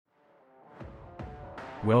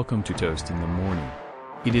Welcome to Toast in the Morning.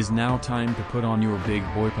 It is now time to put on your big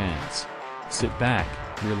boy pants. Sit back,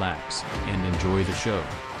 relax, and enjoy the show.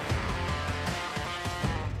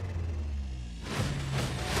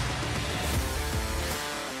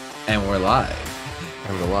 And we're live.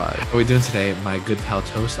 How are we doing today, my good pal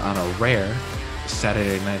Toast, on a rare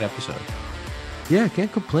Saturday night episode? Yeah, I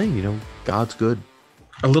can't complain. God's good.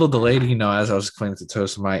 A little delayed, as I was explaining to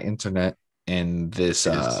Toast, my internet in this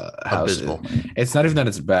house. Abysmal. It's not even that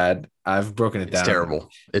it's bad. I've broken it down. It's terrible.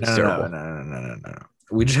 It's terrible. No.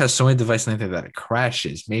 We just have so many devices that it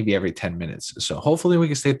crashes maybe every 10 minutes. So hopefully we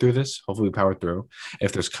can stay through this. Hopefully we power through.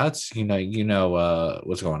 If there's cuts,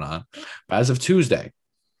 what's going on. But as of Tuesday,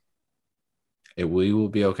 we will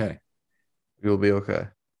be okay. We will be okay.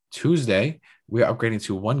 Tuesday, we are upgrading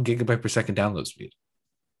to 1 gigabyte per second download speed.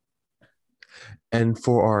 And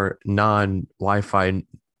for our non-Wi-Fi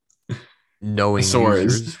knowing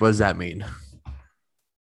users, what does that mean?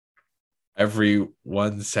 Every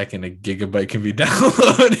 1 second, a gigabyte can be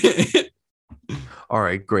downloaded. All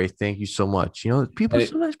right, great. Thank you so much.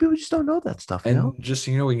 Sometimes people just don't know that stuff. Just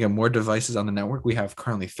so we get more devices on the network. We have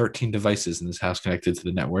currently 13 devices in this house connected to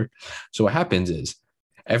the network. So what happens is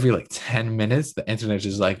every 10 minutes, the internet is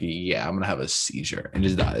just like, yeah, I'm going to have a seizure, and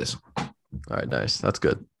just dies. All right, nice. That's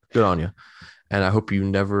good. Good on you. And I hope you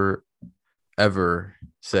never, ever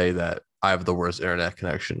say that I have the worst internet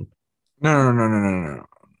connection. No.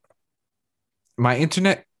 My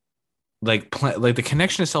internet, the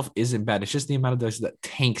connection itself isn't bad. It's just the amount of devices that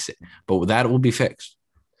tanks it. But that will be fixed.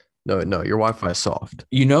 No, your Wi-Fi is soft.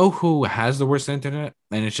 You know who has the worst internet,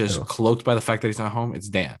 and it's just cloaked by the fact that he's not home? It's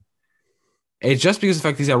Dan. It's just because of the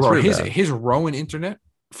fact he's at Rowan. His Rowan internet,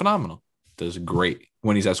 phenomenal. Does great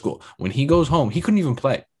when he's at school. When he goes home, he couldn't even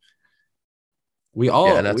play. We all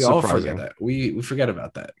forget that. We forget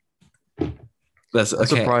about that. That's okay.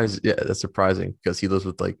 Surprise. Yeah, that's surprising because he lives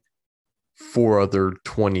with 4 other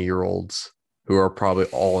 20-year-olds who are probably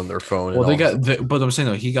all on their phone. Well, but I'm saying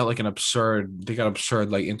though, he got an absurd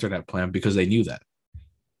internet plan because they knew that.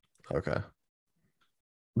 Okay.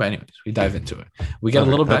 But anyways, we dive into it. We get a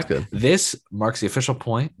little back. Good. This marks the official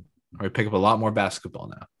point where we pick up a lot more basketball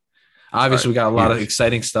now. Obviously, we got a lot of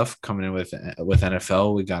exciting stuff coming in with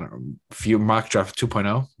NFL. We got a few mock draft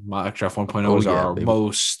 2.0. Mock draft 1.0 is our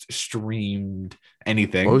most streamed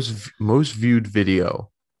anything. Most viewed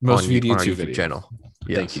video. Most viewed YouTube video channel.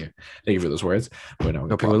 Yes. Thank you for those words. But no,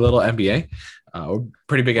 a little NBA. We're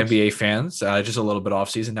pretty big NBA fans. Just a little bit off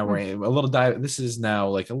season. Now we're a little dive. This is now a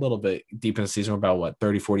little bit deep in the season. We're about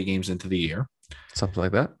 30, 40 games into the year. Something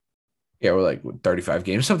like that. Yeah, we're 35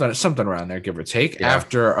 games, something around there, give or take,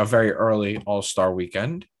 after a very early All-Star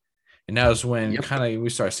weekend. And now is when we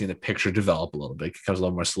start seeing the picture develop a little bit. It becomes a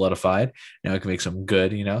little more solidified. Now we can make some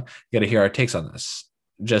good, you got to hear our takes on this.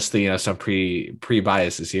 Just some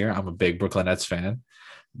pre-biases here. I'm a big Brooklyn Nets fan.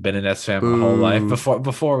 Been a Nets fan my whole life.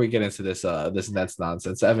 Before we get into this Nets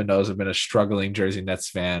nonsense, Evan knows I've been a struggling Jersey Nets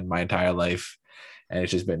fan my entire life. And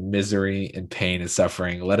it's just been misery and pain and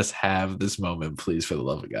suffering. Let us have this moment, please, for the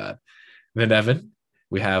love of God. Then Evan,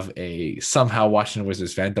 we have a somehow Washington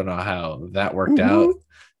Wizards fan. Don't know how that worked out.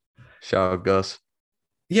 Shout out Gus.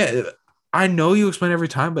 Yeah, I know you explain every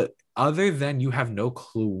time, but other than you have no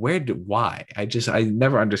clue why. I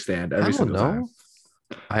never understand every single time.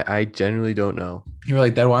 I genuinely don't know. You were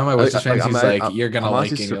like, Dad, why am I Wizards fan? He's you're gonna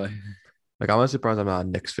like it. I'm honestly surprised I'm not a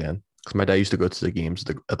Knicks fan because my dad used to go to the games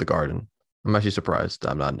at the Garden. I'm actually surprised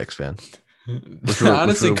I'm not a Knicks fan.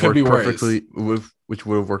 Honestly, could be worse. Which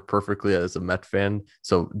would have worked perfectly as a Met fan.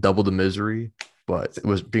 So double the misery, but it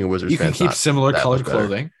was being a Wizards fan. You can keep similar colored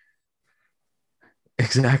clothing.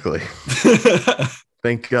 Exactly.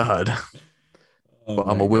 Thank God. Well,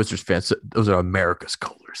 I'm a Wizards fan. So those are America's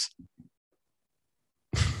colors.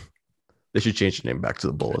 They should change the name back to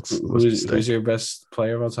the Bullets. Who's your best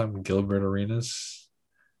player of all time? Gilbert Arenas?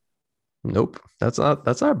 Nope. That's not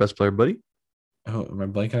our best player, buddy. Oh, am I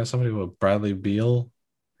blanking on somebody with Bradley Beal?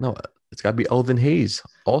 No, it's got to be Elvin Hayes.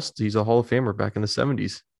 Also, he's a Hall of Famer back in the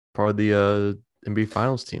 70s. Part of the NBA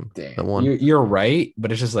Finals team. Damn, you're right,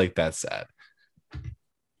 but it's just that's sad.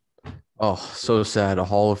 Oh, so sad. A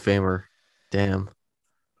Hall of Famer. Damn.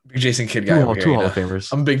 Big Jason Kidd guy. Two Hall of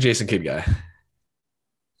Famers. I'm a big Jason Kidd guy.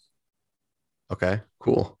 Okay,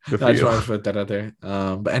 cool. I just wanted to put that out there.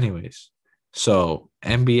 But anyways, so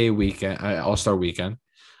NBA weekend, All-Star weekend.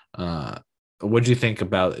 What did you think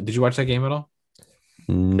about it? Did you watch that game at all?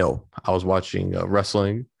 No, I was watching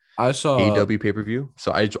wrestling. I saw AEW pay-per-view,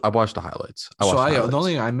 so I watched the highlights.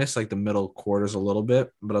 I missed the middle quarters a little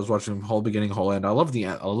bit, but I was watching the whole beginning, whole end. I love the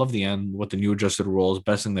end with the new adjusted rules.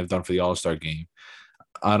 Best thing they've done for the All-Star game.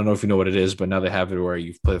 I don't know if you know what it is, but now they have it where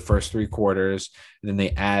you play the first 3 quarters, and then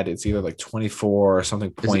they add it's either like 24 or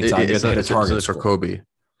something points on. You have to hit a target for score. Kobe.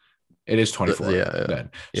 It is 24. Yeah. Then.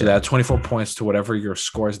 So that 24 points to whatever your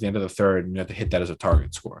score is at the end of the third, and you have to hit that as a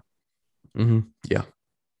target score. Yeah.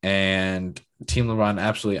 And Team LeBron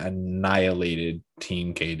absolutely annihilated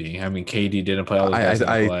Team KD. I mean, KD didn't play all the guys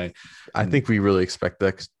didn't play. I think we really expect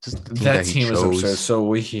that. 'Cause just the that team is absurd.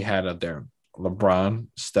 So he had out there LeBron,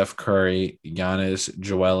 Steph Curry, Giannis,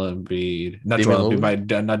 Joel Embiid. Not Damian Joel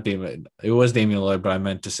Embiid, not Damian. It was Damian Lillard, but I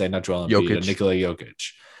meant to say not Joel Embiid. Nikola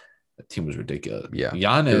Jokic. That team was ridiculous. Yeah.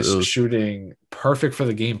 Giannis shooting perfect for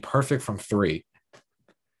the game, perfect from 3.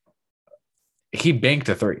 He banked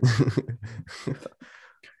a 3.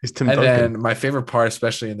 He's Tim and Duncan. then my favorite part,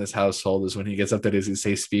 especially in this household, is when he gets up there to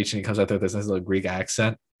his speech and he comes out there with this nice little Greek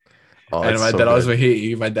accent. Oh, and my dad always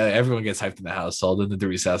when my dad, everyone gets hyped in the household in the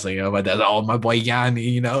Dries house. Like, my dad, my boy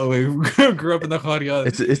Yanni, we grew up in the Korea.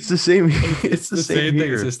 It's the same. It's the same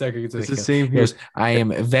thing. It's the same here. I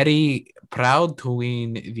am very proud to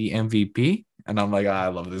win the MVP. And I'm like, I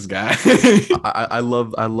love this guy. I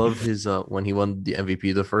love his when he won the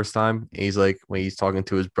MVP the first time. He's like, when he's talking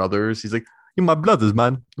to his brothers, he's like, "You're my brothers,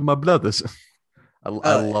 man. You're my brothers." I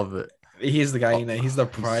love it. He's the guy. He's the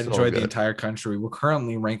pride and joy of the entire country. We're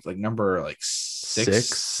currently ranked like number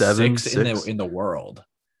six in the world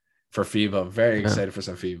for FIBA. I'm very excited for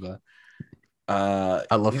some FIBA.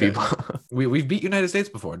 I love FIBA. We've beat United States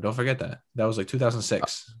before. Don't forget that. That was like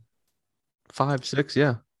 2006. 5, 6,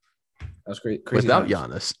 yeah. That was great. Crazy without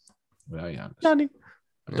Giannis. Giannis.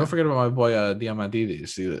 Don't forget about my boy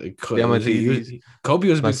Diamandidis. Kobe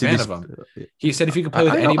was a big fan of him. He said if he could play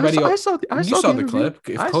with anybody, I saw the clip.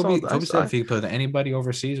 If Kobe said if he could play with anybody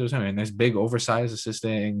overseas, it was him. A nice big oversized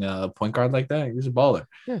assisting point guard like that. He was a baller.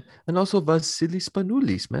 Yeah, and also Vasilis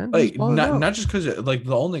Spanoulis, man. Like not just because like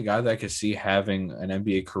the only guy that I could see having an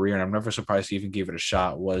NBA career, and I'm never surprised he even gave it a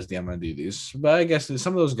shot, was Diamandidis. But I guess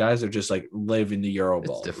some of those guys are just like live in the Euro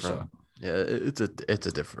ball. Different. Yeah, it's a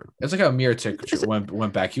different. It's like how Mirotic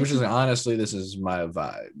went back. He was just like, honestly, this is my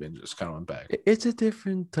vibe, and just kind of went back. It's a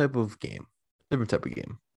different type of game.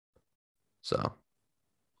 So,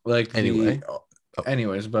 like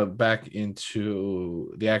anyways, but back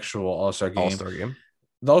into the actual All-Star game.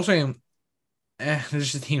 The All-Star game,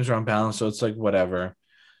 there's just teams are unbalanced, so it's like whatever.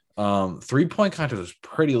 3-point contest was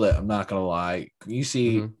pretty lit. I'm not gonna lie. You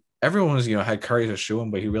see. Everyone was, had Curry as a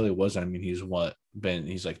shoo-in, but he really wasn't. I mean, he's like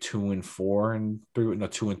 2-4 and 3,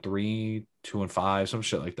 2-3, 2-5, some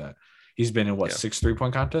shit like that. He's been in 6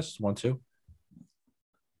 3-point contests, 1, 2.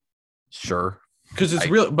 Sure, because it's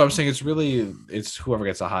real. But I'm saying it's whoever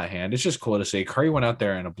gets a high hand. It's just cool to say Curry went out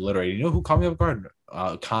there and obliterated. You know who caught me off guard?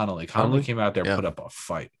 Connolly. Connolly came out there and put up a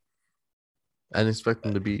fight. I didn't expect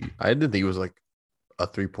him to be. I didn't think he was like a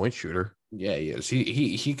 3-point shooter. Yeah, he is.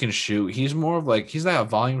 He can shoot. He's more of like he's not a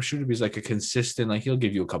volume shooter, but he's like a consistent. Like he'll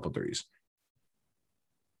give you a couple threes.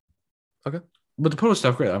 Okay, but the put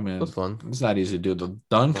stuff great. I mean, that's fun. It's not easy to do. The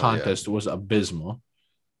dunk contest was abysmal.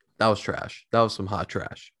 That was trash. That was some hot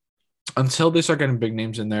trash. Until they start getting big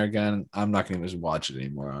names in there again, I'm not going to watch it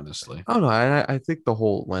anymore. Honestly, I don't know. I think the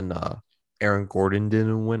whole when Aaron Gordon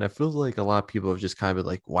didn't win, I feel like a lot of people have just kind of been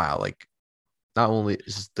like, wow, like not only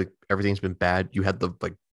is everything's been bad, you had the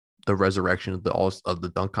resurrection of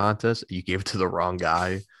the dunk contest, you gave it to the wrong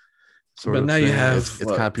guy. But now you have it's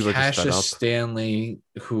kind of people Cassius Stanley,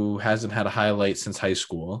 who hasn't had a highlight since high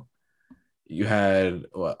school. You had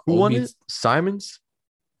who won it? Simons.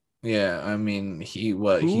 Yeah, I mean he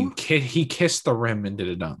kissed the rim and did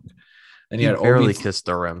a dunk, and he barely kissed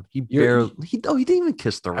the rim. He didn't even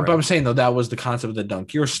kiss the rim. But I'm saying though that was the concept of the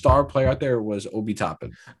dunk. Your star player out there was Obi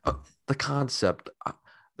Toppin. The concept.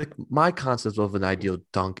 Like my concept of an ideal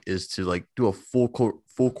dunk is to like do a full court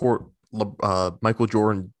Michael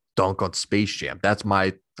Jordan dunk on Space Jam. That's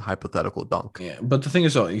my hypothetical dunk. Yeah, but the thing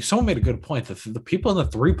is, though, someone made a good point. The people in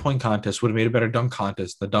the 3-point contest would have made a better dunk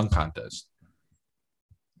contest than the dunk contest.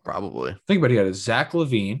 Probably. Think about it. You had Zach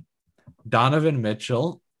LaVine, Donovan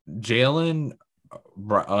Mitchell, Jaylen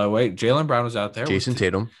Brown was out there. Jason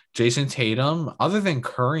Tatum. Other than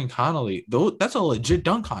Curry and Connolly, that's a legit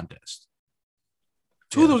dunk contest.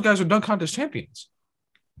 Two of those guys are dunk contest champions.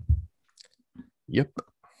 Yep.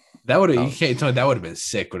 You can't tell me that would have been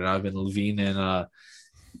sick. Would it not have been LaVine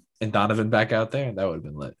and Donovan back out there? That would have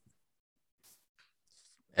been lit.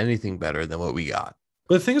 Anything better than what we got.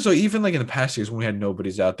 But the thing is, though, even like in the past years when we had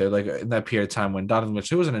nobodies out there, like in that period of time when Donovan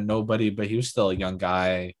Mitchell, he wasn't a nobody, but he was still a young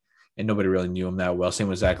guy and nobody really knew him that well. Same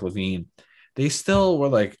with Zach LaVine. They still were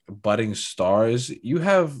like budding stars. You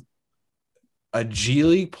have a G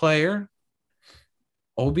League player,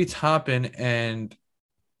 Obi Toppin, and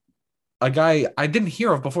a guy I didn't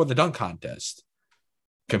hear of before the dunk contest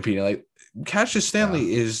competing. Like Cassius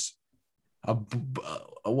Stanley is a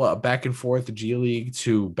back and forth G League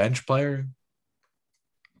to bench player.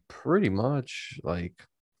 Pretty much. Like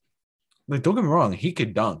don't get me wrong, he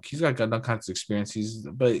could dunk. He's got dunk contest experience.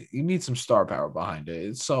 But you need some star power behind it.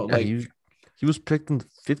 It's so he was picked in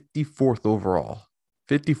 54th overall.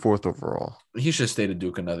 54th overall. He should stay to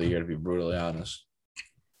Duke another year, to be brutally honest.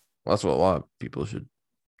 Well, that's what a lot of people should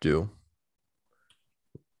do.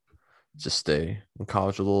 Just stay in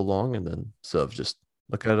college a little long and then just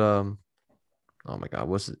look at oh my god,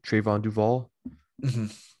 what's it? Trayvon Duval? Mm-hmm.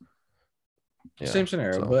 Yeah, same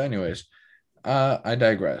scenario. But anyways, I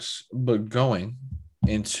digress. But going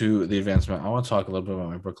into the advancement, I want to talk a little bit about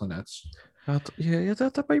my Brooklyn Nets. That's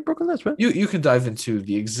about your Brooklyn Nets, man. You can dive into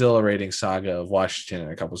the exhilarating saga of Washington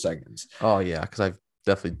in a couple seconds. Oh yeah, because I've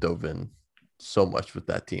definitely dove in so much with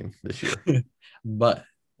that team this year. But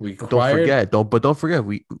don't forget,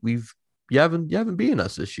 you haven't beaten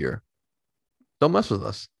us this year. Don't mess with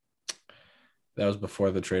us. That was before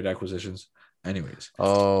the trade acquisitions. Anyways.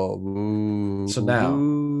 Oh, so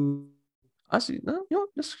now I see. No,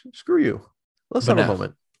 just screw you. Let's have a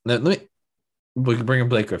moment. We can bring in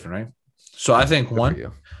Blake Griffin, right? So I think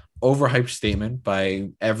one overhyped statement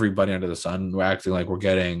by everybody under the sun. We're acting like we're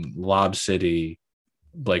getting Lob City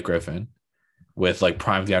Blake Griffin with like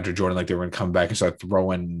prime DeAndre Jordan, like they were going to come back and start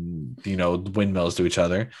throwing, windmills to each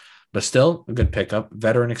other. But still a good pickup.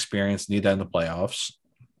 Veteran experience, need that in the playoffs.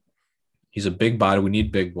 He's a big body. We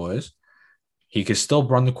need big boys. He can still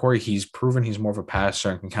run the court. He's proven he's more of a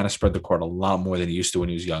passer and can kind of spread the court a lot more than he used to when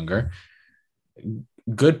he was younger.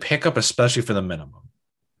 Good pickup, especially for the minimum.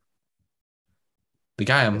 The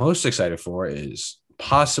guy I'm most excited for is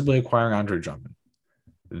possibly acquiring Andre Drummond.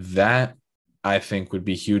 That, I think, would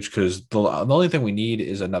be huge because the only thing we need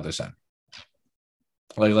is another center.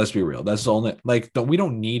 Like, let's be real. That's the only – we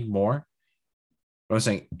don't need more. But I'm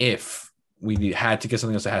saying if we had to get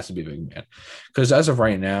something else, it has to be a big man. Because as of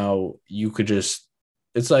right now, you could just –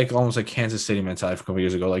 it's like almost like Kansas City mentality from a couple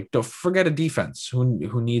years ago. Like, don't forget a defense. Who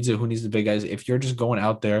needs it? Who needs the big guys? If you're just going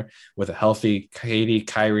out there with a healthy KD,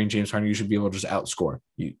 Kyrie, and James Harden, you should be able to just outscore.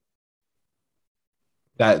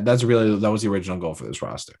 That was the original goal for this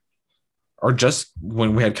roster. Or just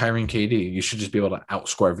when we had Kyrie and KD, you should just be able to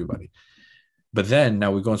outscore everybody. But then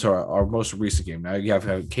now we go into our most recent game. Now you have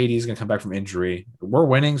KD's going to come back from injury. We're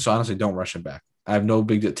winning, so honestly, don't rush him back. I have no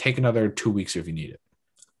big deal. Take another 2 weeks if you need it.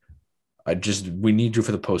 We need you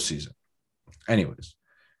for the postseason. Anyways,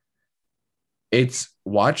 it's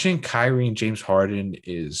watching Kyrie and James Harden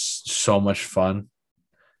is so much fun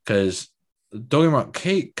because don't get me wrong,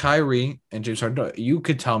 Kyrie and James Harden, you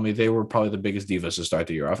could tell me they were probably the biggest divas to start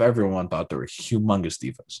the year off. Everyone thought they were humongous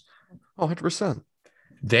divas. Oh, 100%.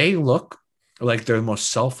 They look like they're the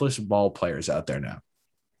most selfless ball players out there now.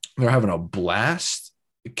 They're having a blast.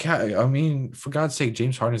 I mean, for God's sake,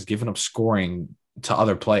 James Harden has given up scoring to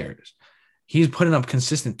other players. He's putting up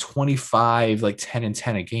consistent 25, 10 and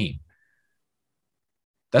 10 a game.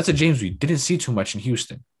 That's a James we didn't see too much in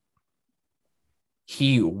Houston.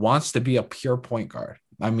 He wants to be a pure point guard.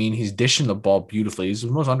 I mean, he's dishing the ball beautifully. He's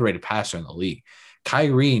the most underrated passer in the league.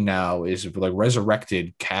 Kyrie now is like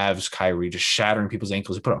resurrected Cavs Kyrie, just shattering people's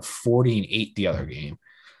ankles. He put up 40 and 8 the other game.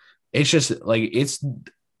 It's just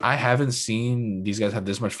I haven't seen these guys have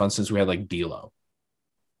this much fun since we had like D'Lo.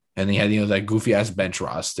 And they had, that goofy ass bench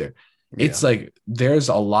roster. Yeah. It's like there's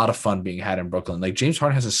a lot of fun being had in Brooklyn. Like James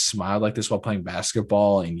Harden hasn't smiled like this while playing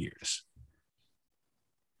basketball in years.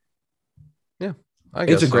 Yeah.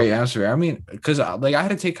 It's a great atmosphere. I mean, because I had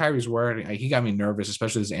to take Kyrie's word. He got me nervous,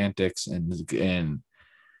 especially his antics in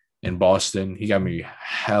Boston. He got me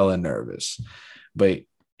hella nervous. But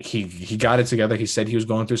he got it together. He said he was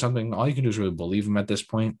going through something. All you can do is really believe him at this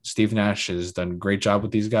point. Steve Nash has done a great job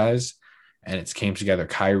with these guys. And it came together.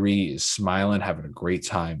 Kyrie is smiling, having a great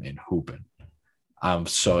time, and hooping.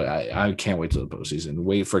 So I can't wait till the postseason.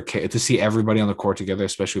 Wait to see everybody on the court together,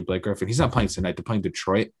 especially Blake Griffin. He's not playing tonight. They're playing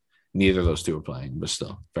Detroit. Neither of those two are playing, but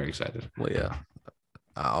still very excited. Well, yeah.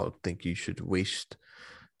 I don't think you should waste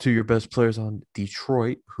two of your best players on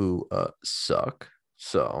Detroit, who suck.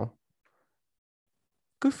 So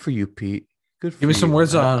good for you, Pete. Good for you. Give me some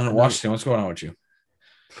words on Washington. What's going on with you?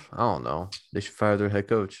 I don't know. They should fire their head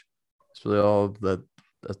coach. It's really all that.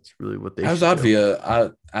 That's really what they. How's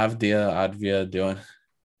Avdia doing?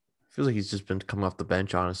 Feels like he's just been coming off the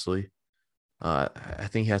bench. Honestly, I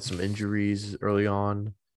think he had some injuries early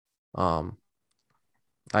on.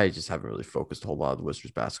 I just haven't really focused a whole lot of the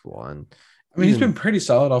Wizards basketball, and I mean he's been pretty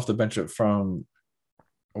solid off the bench from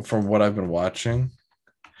what I've been watching.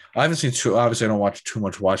 I haven't seen too. Obviously, I don't watch too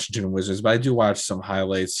much Washington Wizards, but I do watch some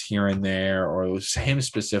highlights here and there, or it was him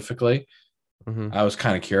specifically. Mm-hmm. I was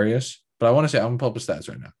kind of curious, but I want to say I'm gonna pull up his stats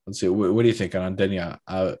right now. Let's see. What do you think on Denia?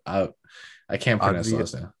 I can't pronounce the Advia,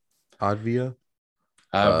 last name. Advia.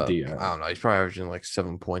 I Avdia. don't know. He's probably averaging like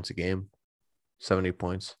 7 points a game, 70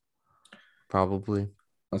 points, probably.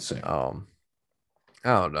 Let's see. I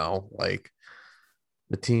don't know. Like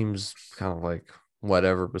the team's kind of like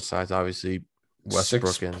whatever. Besides, obviously, Westbrook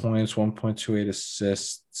 6 points, 1.28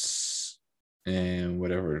 assists, and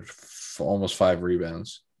whatever, almost 5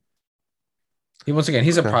 rebounds. Once again,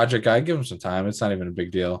 he's a okay. project guy. Give him some time. It's not even a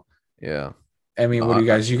big deal. Yeah. I mean, No, what do you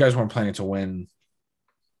guys? You guys weren't planning to win.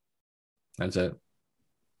 That's it.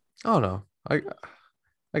 I don't know.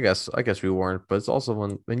 I guess we weren't, but it's also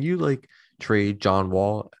when you like trade John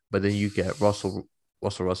Wall, but then you get Russell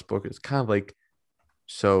Westbrook. It's kind of like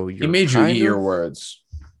so He you're made you eat kind your of words.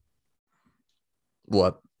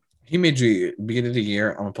 what He made you beginning of the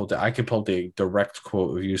year. I can pull the direct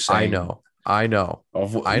quote of you saying. I know.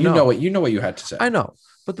 You know what you had to say. I know.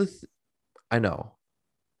 But I know.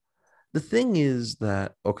 The thing is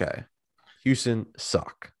that okay, Houston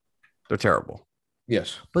suck. They're terrible.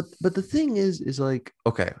 Yes. But the thing is like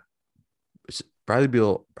okay, Bradley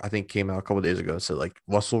Beal I think came out a couple of days ago and said like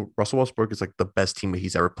Russell Westbrook is like the best teammate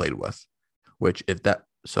he's ever played with, which if that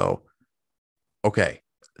so okay,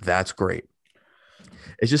 that's great.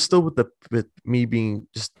 It's just still with me being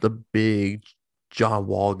just the big John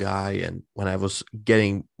Wall guy, and when I was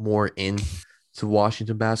getting more into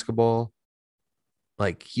Washington basketball,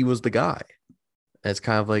 like he was the guy. And it's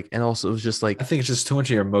kind of like, and also it was just I like, think it's just too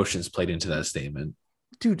much of your emotions played into that statement.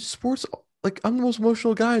 dude, sports. Like I'm the most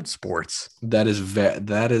emotional guy in sports. That is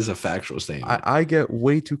a factual statement. I get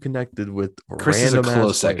way too connected with Chris is a random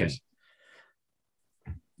close ass second.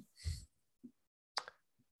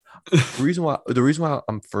 players. The reason why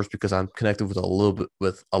I'm first because I'm connected with a little bit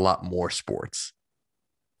with a lot more sports.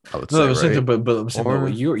 I would say, right? but I'm saying, Or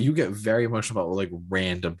you get very emotional about like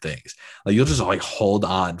random things. Like you'll just like hold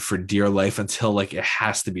on for dear life until like it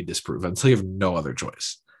has to be disproven until you have no other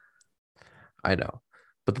choice. I know,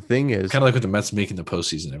 but the thing is, Kind of like with the Mets making the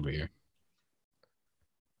postseason every year.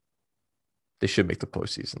 they should make the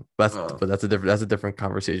postseason. But that's a different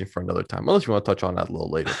conversation for another time. Unless you want to touch on that a little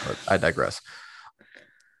later, but I digress.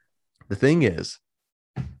 The thing is,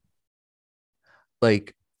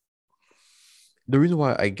 like, the reason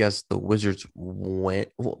why I guess the Wizards went,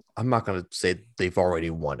 well, I'm not going to say they've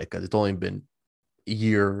already won it because it's only been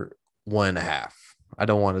year 1.5. I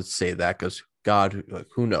don't want to say that because God, like,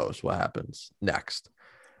 who knows what happens next.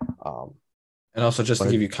 And also, just to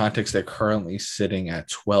But give you context, they're currently sitting at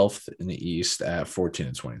 12th in the East at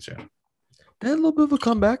 14-22. they had a little bit of a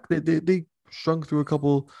comeback. They shrunk through a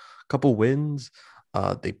couple wins.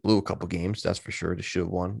 They blew a couple games, that's for sure. They should have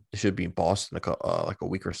won. They should be in Boston like a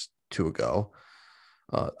week or two ago.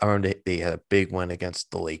 I remember they had a big win against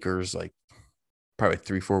the Lakers, like probably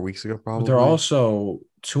 3-4 weeks ago. Probably But they're also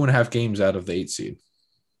 2.5 games out of the 8 seed.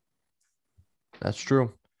 that's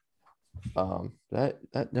true.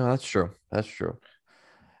 That's true. That's true.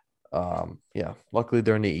 Yeah. Luckily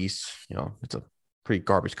they're in the East. You know, it's a pretty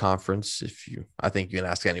garbage conference. I think you can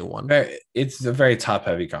ask anyone. It's a very top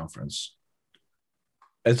heavy conference.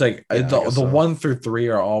 It's like Yeah, the 1 through 3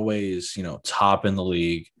 are always, top in the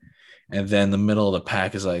league. And then the middle of the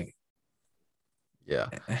pack is like, yeah.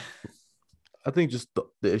 I think just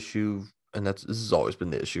the issue, and this has always been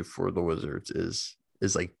the issue for the Wizards is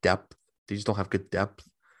like depth. They just don't have good depth.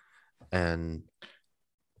 And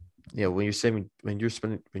when you're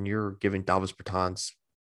giving Davis Bertans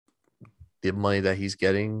the money that he's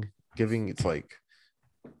giving, it's like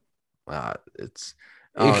it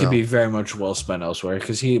could be very much well spent elsewhere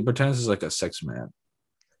because Bertans is like a 6-man.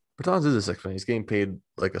 Bertans is a 6-man. He's getting paid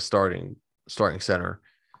like a starting center,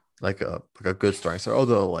 like a good starting center.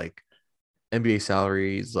 Although like NBA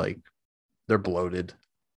salaries, like they're bloated.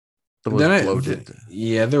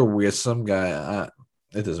 Yeah, they're weird. Some guy,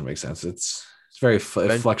 it doesn't make sense. It's very it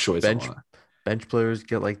fluctuates a lot. Bench players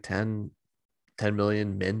get like 10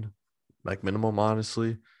 million minimum,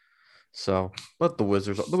 honestly. So, but the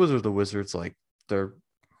Wizards, like they're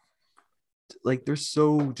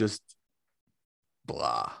so just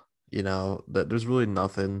blah. That there's really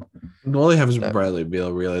nothing. All they have is Bradley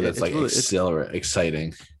Beal, really. That's like really,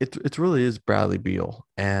 exciting. It really is Bradley Beal,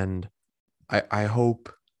 and I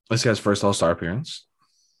hope this guy's first All-Star appearance.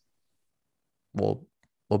 Well,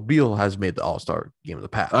 Beal has made the All-Star game of the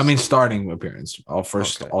past. I mean, starting appearance,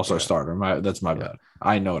 All-Star starter. That's my bad.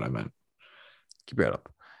 I know what I meant. Keep your head up.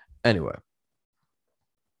 Anyway,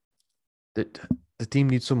 the team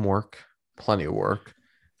needs some work, plenty of work.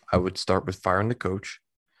 I would start with firing the coach.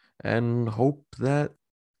 and hope that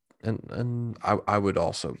and I would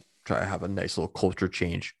also try to have a nice little culture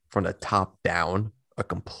change from the top down, a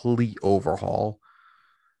complete overhaul,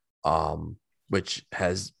 which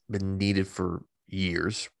has been needed for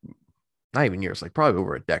years, not even years, like probably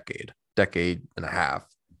over a decade and a half,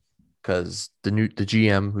 because the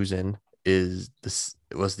GM who's in is this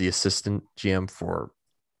was the assistant GM for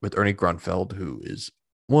with Ernie Grunfeld, who is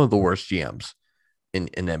one of the worst GMs in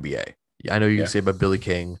NBA. I know you can Yeah. say about Billy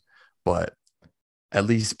King, but at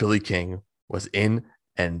least Billy King was in,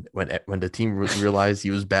 and when the team realized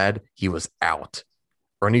he was bad, he was out.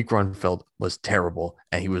 Ernie Grunfeld was terrible,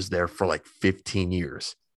 and he was there for like 15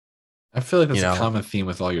 years. I feel like You that's a know, common theme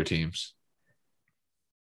with all your teams.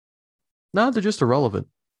 no, they're just irrelevant.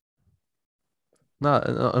 Not,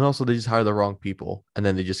 and also they just hire the wrong people, and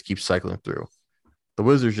then they just keep cycling through. The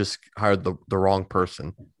Wizards just hired the wrong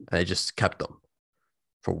person, and they just kept them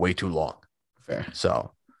for way too long. Fair.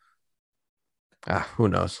 So, who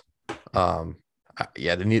knows?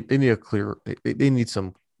 Yeah, they need a clear. They need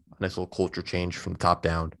some nice little culture change from the top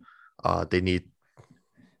down. They need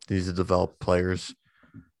to develop players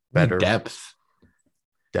better Depth.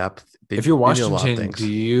 depth. If you're they need a lot of Washington, things.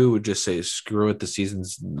 do you just say screw it, the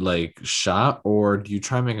season's like shot, or do you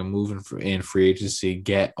try and make a move in free agency,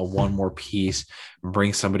 get a one more piece,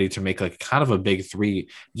 bring somebody to make like kind of a big three?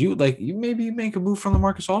 You maybe make a move from the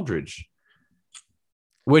Marcus Aldridge,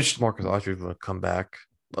 which Marcus Aldridge will come back.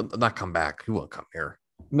 Not come back. He won't come here.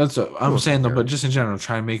 that's what I'm won't saying come though. here. But just in general,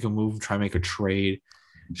 try and make a move, try and make a trade,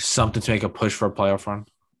 something to make a push for a playoff run.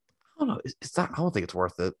 I don't know. It's not. I don't think it's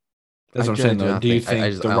worth it. That's I what I'm saying generally do though. not Do you think. think the I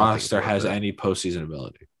don't think it's roster worth has it. any postseason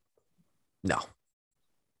ability? No.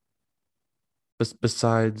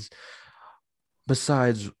 Besides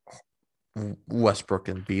Westbrook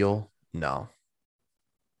and Beal, no,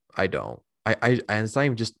 I don't. And it's not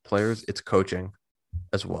even just players; it's coaching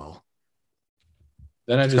as well.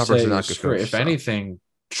 Then I just Scott Brooks is say not a good screw it. coach. If So anything,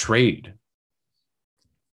 trade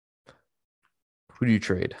who do you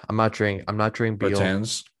trade? I'm not trading. I'm not trading Beal.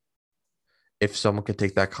 Bertans. If someone can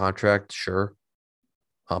take that contract, sure.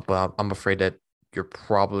 But I'm afraid that you're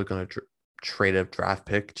probably going to trade a draft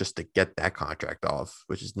pick just to get that contract off,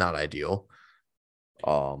 which is not ideal.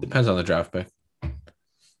 Depends on the draft pick.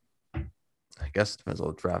 I guess it depends on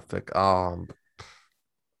the draft pick.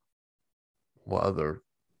 What other?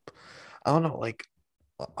 I don't know. Like,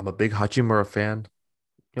 I'm a big Hachimura fan.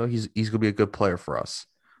 You know, he's gonna be a good player for us.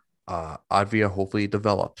 Advia hopefully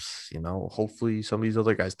develops. You know, hopefully some of these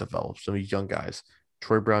other guys develop. Some of these young guys,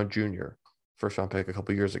 Troy Brown Jr., first round pick a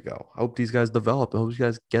couple years ago. I hope these guys develop. I hope these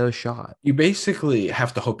guys get a shot. You basically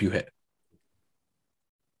have to hope you hit.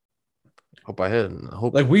 Hope I hit. And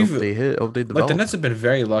hope Like hope they hit. Hope they like the develop. Nets have been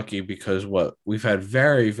very lucky because we've had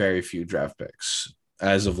very, very few draft picks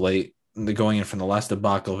as of late. Going in from the last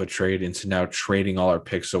debacle of a trade into now trading all our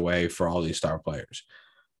picks away for all these star players.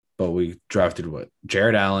 But we drafted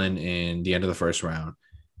Jared Allen in the end of the first round.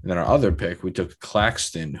 And then our other pick, we took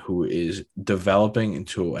Claxton, who is developing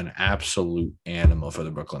into an absolute animal for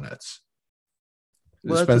the Brooklyn Nets.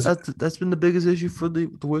 Well, that's been the biggest issue for the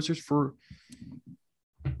Wizards for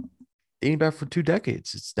dating back for 2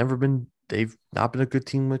 decades. They've not been a good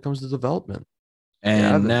team when it comes to development.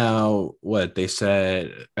 And now what they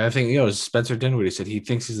said, I think, it was Spencer Dinwiddie said he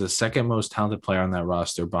thinks he's the second most talented player on that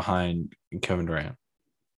roster behind Kevin Durant.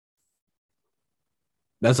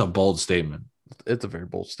 That's a bold statement. It's a very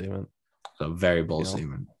bold statement. It's a very bold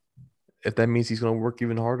statement. If that means he's going to work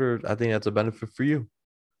even harder, I think that's a benefit for you.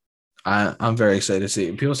 I'm very excited to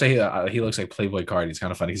see. People say he looks like Playboy Cardi. He's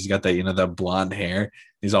kind of funny because he's got that, that blonde hair.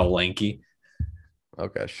 He's all lanky.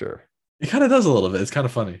 Okay, sure. He kind of does a little bit. It's kind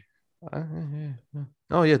of funny. Yeah.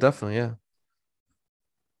 Oh, yeah, definitely. Yeah.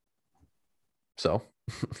 So,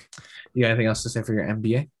 you got anything else to say for your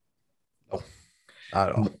NBA? No, not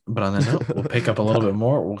at all. But on that note, we'll pick up a little bit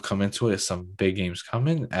more. We'll come into it. Some big games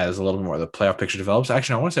coming as a little bit more of the playoff picture develops.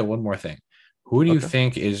 Actually, I want to say one more thing. Who do you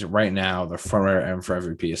think is right now the front runner for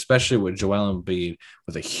MVP, especially with Joel Embiid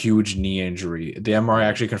with a huge knee injury? The MRI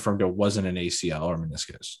actually confirmed it wasn't an ACL or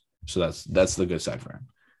meniscus. So that's the good side for him.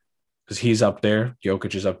 Because he's up there.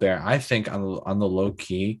 Jokic is up there. I think on the low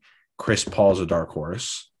key, Chris Paul's a dark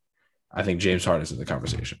horse. I think James Harden's in the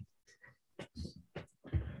conversation.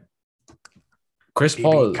 Chris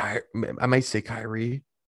Paul. I might say Kyrie.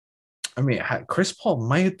 I mean, Chris Paul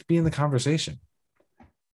might be in the conversation.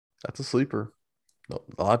 That's a sleeper.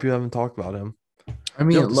 A lot of people haven't talked about him. I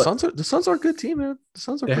mean, the Suns are a good team, man. The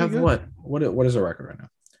Suns are they pretty have good. What is their record right now?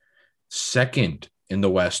 Second in the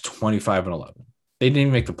West, 25-11. They didn't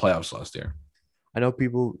even make the playoffs last year. I know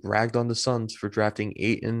people ragged on the Suns for drafting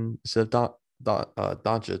Ayton instead of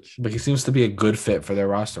Doncic. But he seems to be a good fit for their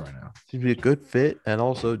roster right now. Seems to be a good fit, and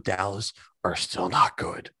also Dallas are still not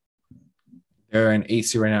good. They're in 8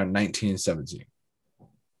 seed right now, 19-17.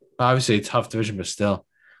 Obviously, a tough division, but still,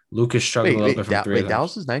 Lucas struggled a little bit from three.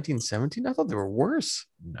 Dallas is 19-17. I thought they were worse.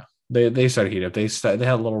 No, they started heat up. They had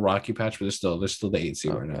a little rocky patch, but they're still the 8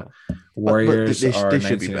 seed right now. Warriors are they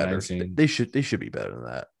should be better. 19. They should be better than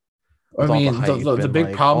that. I mean, the big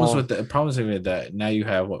like, problems with the problems with that now you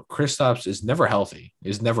have what Kristaps is never healthy,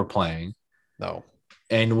 is never playing. No.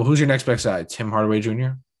 And who's your next best side? Tim Hardaway Jr.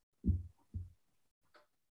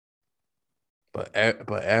 But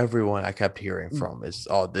everyone I kept hearing from is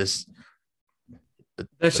this.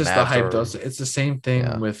 That's just the hype. It's the same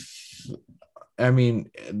thing with. I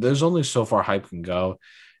mean, there's only so far hype can go.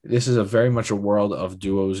 This is very much a world of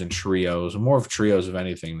duos and trios, more of trios of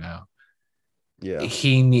anything now. Yeah,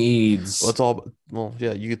 he needs. You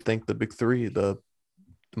could thank the big three, the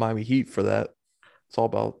Miami Heat for that. It's all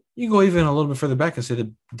about. You can go even a little bit further back and say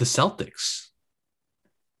the Celtics.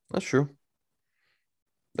 That's true.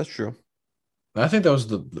 I think that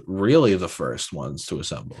was really the first ones to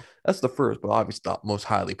assemble. That's the first, but obviously the most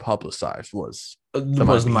highly publicized was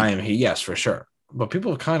the Miami Heat. Yes, for sure. But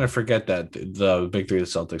people kind of forget that the big three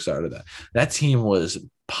of the Celtics started that. That team was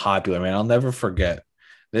popular, man. I'll never forget.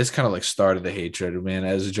 This kind of like started the hatred, man.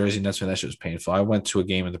 As a Jersey Nets fan, that shit was painful. I went to a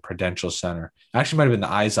game at the Prudential Center. Actually, might have been the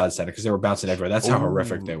Izod Center because they were bouncing everywhere. That's how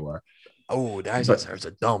horrific they were. Oh, the Izod Center is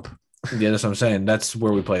a dump. Yeah, that's what I'm saying. That's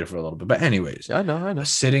where we played for a little bit. But anyways, I know.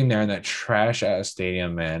 Sitting there in that trash ass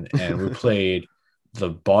stadium, man, and we played the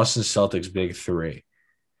Boston Celtics big three,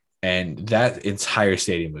 and that entire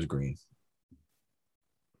stadium was green.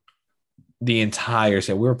 The entire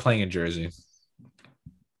stadium. We were playing in Jersey.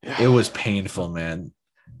 It was painful, man.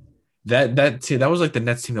 That was like the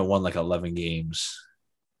Nets team that won like 11 games.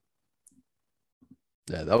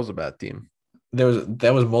 Yeah, that was a bad team.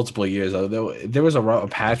 That was multiple years. There was a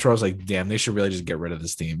patch where I was like, damn, they should really just get rid of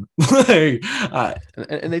this team.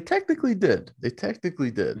 And they technically did.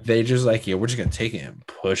 They just like, yeah, we're just gonna take it and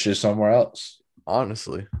push it somewhere else.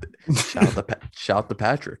 Honestly, shout to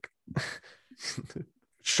Patrick.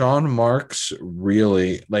 Sean Marks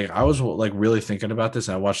really I was like really thinking about this,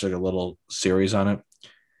 and I watched like a little series on it.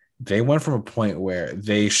 They went from a point where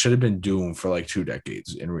they should have been doomed for like 2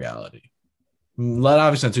 decades in reality.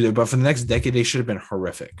 Obviously not 2 decades, but for the next decade, they should have been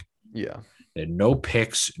horrific. Yeah. They had no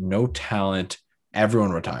picks, no talent.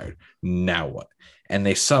 Everyone retired. Now what? And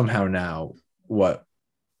they somehow now,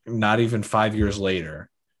 not even 5 years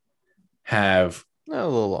later, have a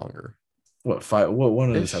little longer. What 5? What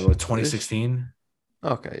is this? 2016?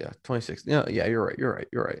 Okay, yeah, 2016. Yeah, you're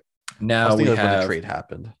right. Now we have when the trade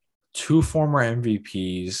happened. 2 former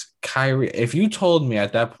MVPs. Kyrie. If you told me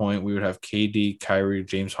at that point we would have KD, Kyrie,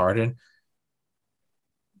 James Harden,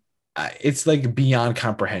 it's like beyond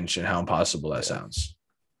comprehension how impossible that sounds.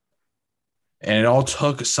 And it all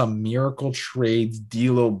took some miracle trades,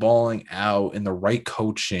 D'Lo balling out, and the right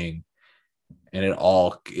coaching, and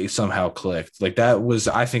it somehow clicked. Like that was,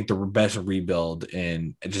 I think, the best rebuild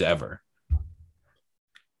in just ever.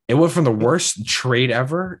 It went from the worst trade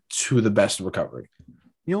ever to the best recovery.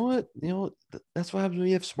 You know what? That's what happens when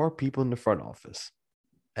you have smart people in the front office,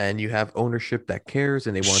 and you have ownership that cares,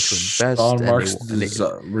 and they want to invest. Sean Marks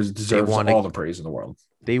deserves all the praise in the world.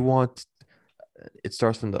 They want. It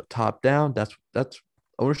starts from the top down. That's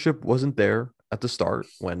ownership wasn't there at the start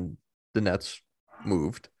when the Nets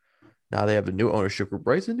moved. Now they have a new ownership group.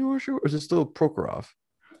 Right? Is it new ownership, or is it still Prokhorov?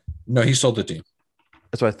 No, he sold the team.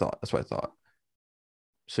 That's what I thought.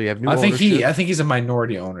 So you have new. I think he's a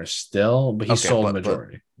minority owner still, but he sold the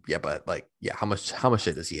majority. How much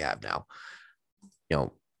say does he have now?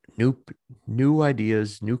 New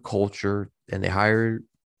ideas, new culture, and they hire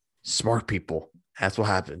smart people. That's what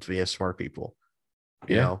happens. We have smart people.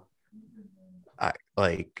 I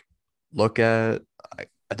look at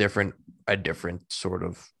a different sort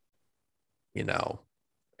of,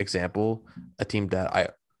 example. A team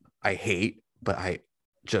that I hate, but I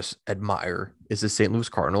just admire is the St. Louis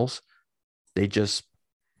Cardinals. They just,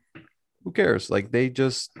 who cares? Like they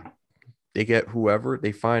get whoever,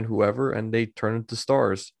 they find whoever, and they turn into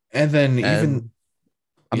stars. And then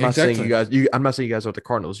I'm not saying you guys are the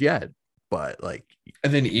Cardinals yet, but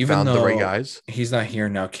and then even though the right guys, he's not here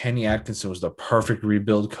now. Kenny Atkinson was the perfect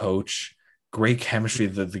rebuild coach. Great chemistry.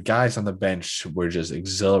 The guys on the bench were just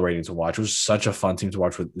exhilarating to watch. It was such a fun team to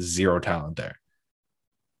watch with zero talent there.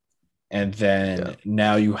 And then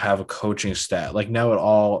now you have a coaching staff. Now it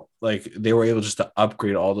all they were able just to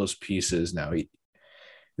upgrade all those pieces. Now,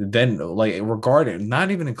 then regarding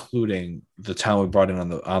not even including the talent we brought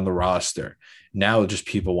in on the roster. Now just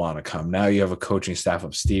people want to come. Now you have a coaching staff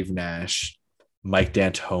of Steve Nash, Mike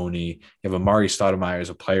D'Antoni, you have Amari Stoudemire as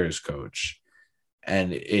a players coach,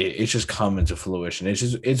 and it's just coming to fruition.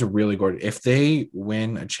 It's a really good. If they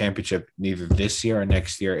win a championship neither this year or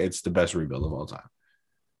next year, it's the best rebuild of all time.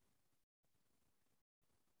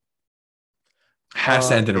 Has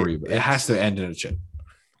to end in a rebuild. It has to end in a chip.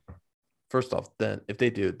 First off, then if they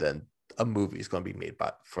do, then a movie is going to be made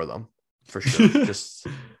for them for sure. Just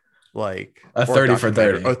like a 30 for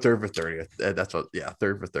 30, a third for 30. That's what, yeah,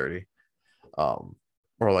 third for 30. Or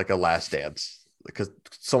like a Last Dance, because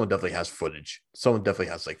someone definitely has footage. Someone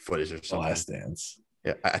definitely has like footage or something. Last Dance.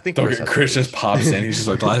 Yeah, I think Chris just pops in. He's just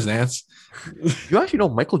like, Last Dance. You actually know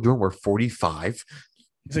Michael Jordan were 45?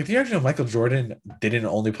 He's like, do you actually know Michael Jordan didn't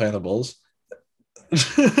only play on the Bulls?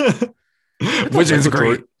 Which is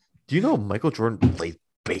great. Do you know Michael Jordan played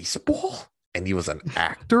baseball and he was an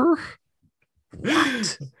actor?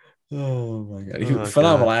 What? Oh my god!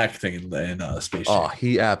 Phenomenal acting in Space Jam. Oh,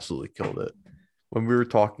 he absolutely killed it. When we were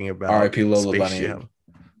talking about R.I.P. Lola Space Bunny. Jam.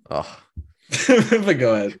 Oh. But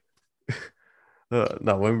go ahead.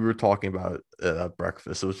 No, when we were talking about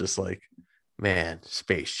breakfast, it was just like, man,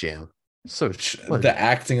 Space Jam. So the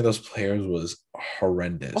acting of those players was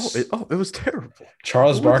horrendous. It was terrible.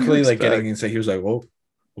 Charles Barkley like getting inside, he was like, whoa.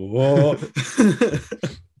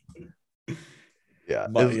 Yeah,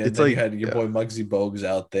 it's like you had your boy Muggsy Bogues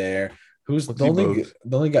out there. Who's the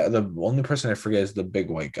only guy? The only person I forget is the big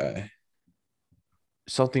white guy.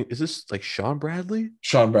 Something is this like Sean Bradley?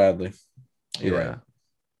 Sean Bradley. You're right.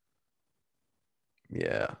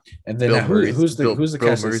 Yeah. And then who's the Bill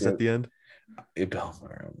cast Murray's at the end? Bill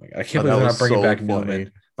Murray. Oh my god! I can't believe they're not bringing back funny.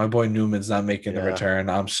 Newman. My boy Newman's not making the return.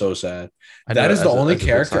 I'm so sad. That is the only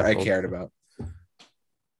character I cared about.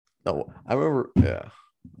 No, I remember. Yeah,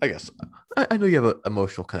 I guess I know you have an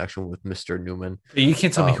emotional connection with Mr. Newman. You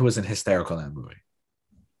can't tell me who wasn't hysterical in that movie.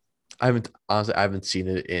 I haven't seen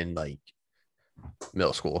it in like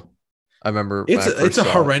middle school. I remember it's a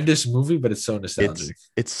horrendous movie, but it's so nostalgic.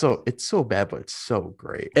 It's so bad, but it's so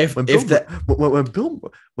great. When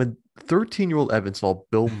 13-year-old Evan saw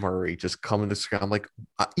Bill Murray just come in the screen, I'm like,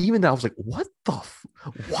 even now I was like, what the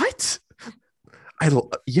what?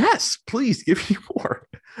 Yes, please give me more.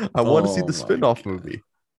 I want to see the spin-off movie.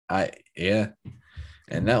 And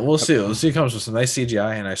that we'll see. We'll see. It comes with some nice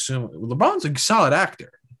CGI, and I assume LeBron's a solid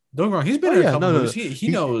actor. Don't get me wrong, he's been in a couple movies. He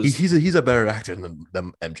knows he's a better actor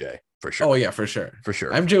than MJ for sure. Oh yeah, for sure.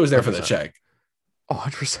 MJ was there 100%. For the check.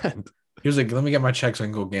 100%. He was like, "Let me get my check so I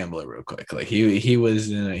can go gamble it real quick." Like he was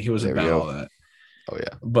about all that. Oh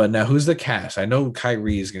yeah. But now, who's the cast? I know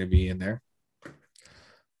Kyrie is going to be in there.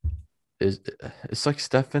 It's like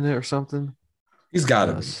Steph in it or something? He's got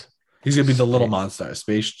to be. He's going to be the little monster.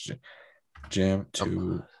 Space Jam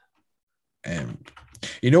 2. And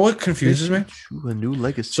you know what confuses me? A new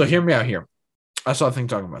legacy. So hear me out here. I saw a thing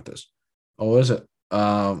talking about this. Oh, what is it?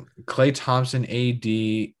 Klay Thompson, AD,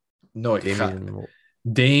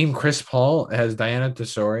 Dame, Chris Paul has Diana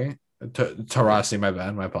Taurasi, my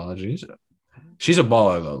bad, my apologies. She's a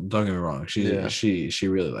baller though. Don't get me wrong. She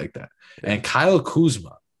really liked that. Yeah. And Kyle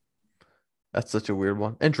Kuzma. That's such a weird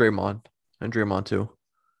one. And Draymond too.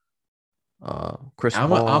 Chris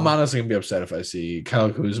Paul. I'm honestly gonna be upset if I see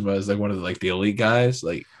Kyle Kuzma as like one of the elite guys.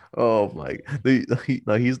 Like, oh my, he's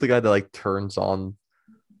the guy that like turns on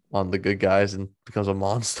the good guys and becomes a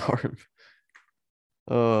monster.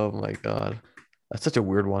 Oh my god, that's such a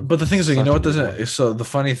weird one. But the thing is, you know what doesn't? So the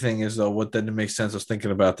funny thing is though, what didn't make sense? I was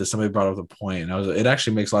thinking about this. Somebody brought up the point, and it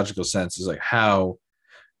actually makes logical sense. It's like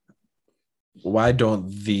why don't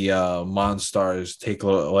the Monstars take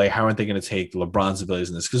how aren't they going to take LeBron's abilities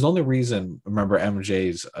in this? Because the only reason, remember,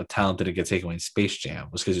 MJ's talent didn't get taken away in Space Jam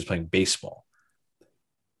was because he was playing baseball.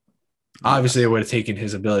 Yes. Obviously, they would have taken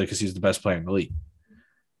his ability because he's the best player in the league.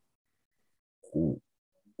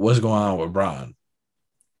 What's going on with LeBron?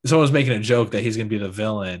 Someone's making a joke that he's going to be the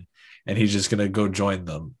villain and he's just going to go join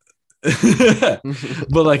them.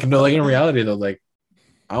 But no, in reality though,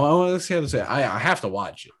 I want to see how to say I have to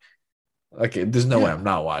watch it. Okay, there's no way I'm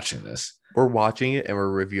not watching this. We're watching it and we're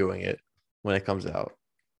reviewing it when it comes out.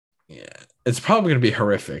 Yeah, it's probably going to be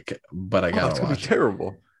horrific, but I gotta watch it.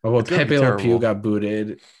 Terrible. Well, Pepe Le Pew got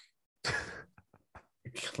booted.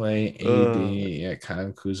 Klay, AD,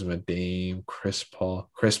 Kyle Kuzma, Dame, Chris Paul.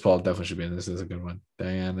 Chris Paul definitely should be in this. This is a good one.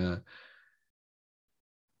 Diana.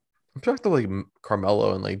 I'm shocked that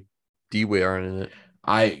Carmelo and D-Wade aren't in it.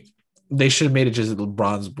 They should have made it just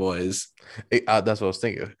LeBron's boys. That's what I was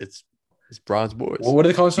thinking. It's Bronze Boys. Well, what do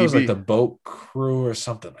they call themselves? Like the boat crew or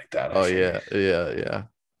something like that. Yeah.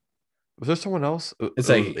 Was there someone else? It's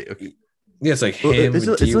it's like him. Is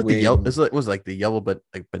it like the yellow? Was it like the yellow, but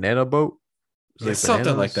like banana boat? Was it Yeah, like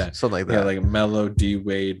something like bananas? that. Something like Yeah, that. like Melo, D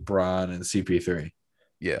Wade, Bron, and CP3.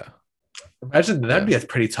 Yeah. Imagine that'd Yeah. be a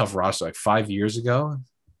pretty tough roster like 5 years ago.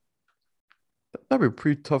 That'd be a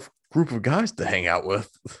pretty tough group of guys to hang out with.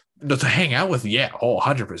 No, to hang out with, yeah,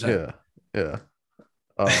 100%. Yeah. Yeah.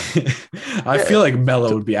 Um, I yeah. feel like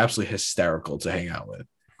Melo would be absolutely hysterical to hang out with.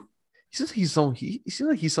 He seems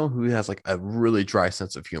like he's someone who has like a really dry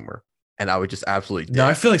sense of humor. And I would just absolutely No, I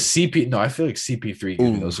dig. feel like CP3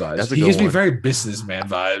 gives me those Ooh, vibes. that's a He good gives me one. very businessman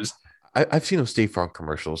vibes. I've seen those State Farm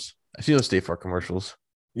commercials.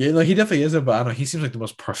 Yeah, no, he definitely isn't, but I don't know. He seems like the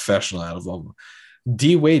most professional out of them.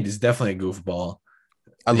 D Wade is definitely a goofball.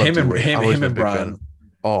 I love Him D and Wade. I've always him been a and big Bron. fan.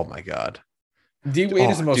 Oh my god. D Wade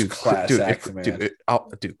is the most class act, man.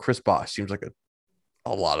 Dude, Chris Bosh seems like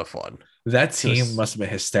a lot of fun. That team Just- must have been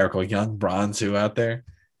hysterical. Young Bron too out there.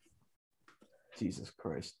 Jesus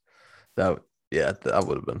Christ. That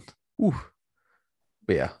would have been. Ooh.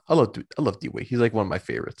 But yeah, I love D Wade. He's like one of my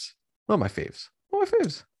favorites. One of my faves. One of my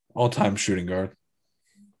faves. All-time shooting guard.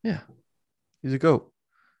 Yeah. He's a goat.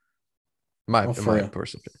 In For my real.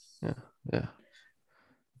 personal opinion. Yeah.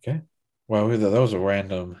 Okay. Well, that was a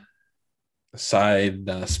random side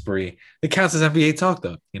spree. It counts as NBA talk,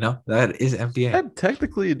 though. You know, that is NBA. And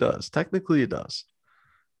technically it does.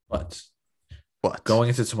 But going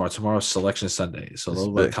into tomorrow's Selection Sunday. So a This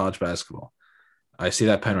little is bit of big. college basketball. I see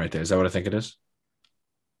that pen right there. Is that what I think it is?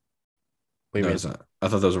 What do you No, mean? it's not. I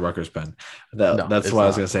thought that was a Rutgers pen. No, That's it's why I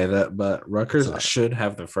was not. going to say that. But Rutgers It's not. should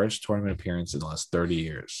have their first tournament appearance in the last 30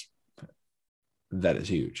 years. That is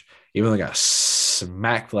huge. Even though they got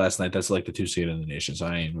smacked last night, that's like the 2 seed in the nation. So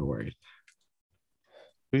I ain't even worried.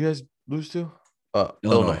 Who you guys lose to?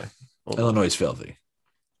 Illinois. Illinois is filthy.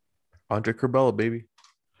 Andre Curbelo, baby.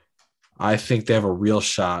 I think they have a real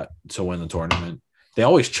shot to win the tournament. They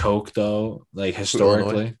always choke though, like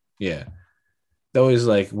historically. Yeah. They always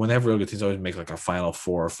like when they have real good teams, always make like a Final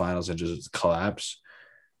Four or finals and just collapse.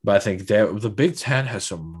 But I think the Big Ten has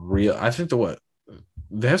some real. I think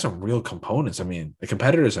they have some real components. I mean, the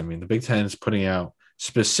competitors. I mean, the Big Ten is putting out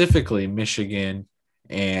specifically Michigan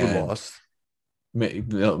Who and lost?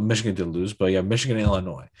 Michigan did lose, but yeah, Michigan and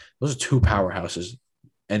Illinois. Those are two powerhouses.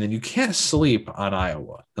 And then you can't sleep on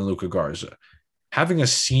Iowa and Luka Garza. Having a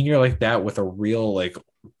senior like that with a real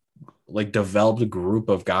like developed group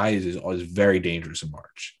of guys is very dangerous in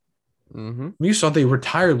March. Mm-hmm. You saw they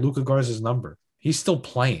retired Luka Garza's number. He's still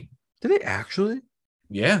playing. Did they actually?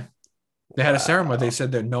 Yeah. They had a ceremony. They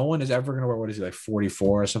said that no one is ever going to wear, what is he, like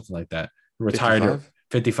 44 or something like that. Retired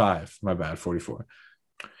 55. My bad, 44.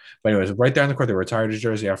 But anyways, right there on the court, they retired his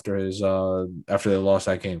jersey after they lost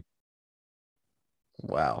that game.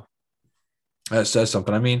 Wow. That says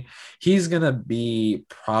something. I mean, he's gonna be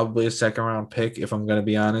probably a second round pick, if I'm gonna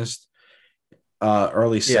be honest.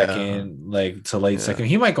 Early second, like to late second.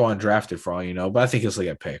 He might go undrafted for all you know, but I think he'll still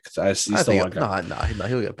get picked. He'll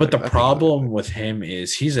get. But the problem with him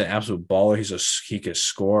is he's an absolute baller. He can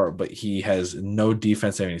score, but he has no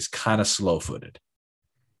defense and he's kind of slow footed.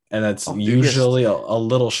 And that's usually a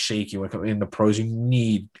little shaky when in the pros. You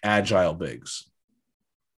need agile bigs.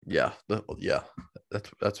 Yeah.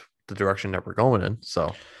 That's the direction that we're going in.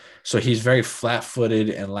 So he's very flat-footed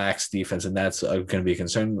and lacks defense, and that's going to be a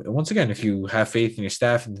concern. Once again, if you have faith in your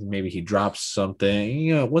staff and maybe he drops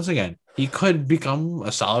something, once again, he could become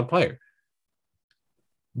a solid player.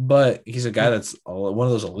 But he's a guy that's one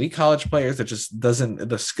of those elite college players that just doesn't –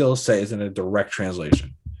 the skill set isn't a direct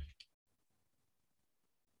translation.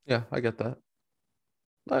 Yeah, I get that.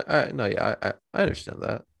 I understand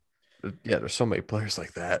that. Yeah, there's so many players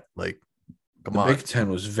like that. Like, come on. Big Ten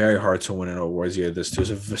was very hard to win an awards year this too.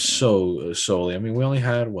 So solely. I mean, we only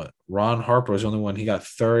had Ron Harper was the only one. He got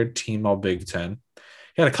third team all Big Ten.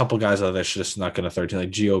 He had a couple guys out there should have snuck in a third team, like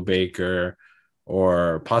Geo Baker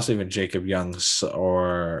or possibly even Jacob Young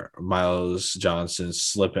or Miles Johnson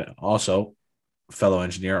slipping. Also, fellow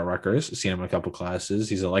engineer at Rutgers. Seen him in a couple classes.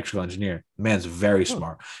 He's an electrical engineer. Man's very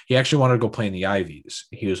smart. He actually wanted to go play in the Ivies.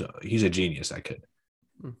 He's a genius, that kid.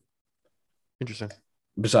 Interesting.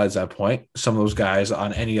 Besides that point, some of those guys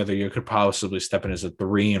on any other year could possibly step in as a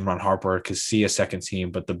 3 and Ron Harper could see a second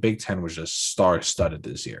team, but the Big Ten was just star-studded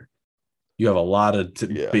this year. You have a lot of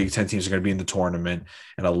Big Ten teams are going to be in the tournament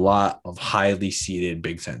and a lot of highly seeded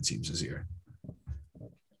Big Ten teams this year,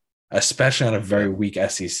 especially on a very weak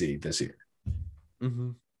SEC this year.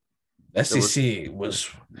 Mm-hmm. SEC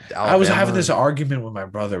was – Alabama. I was having this argument with my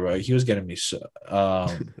brother, right? He was getting me so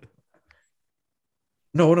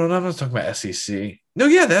No, I'm not talking about SEC. No,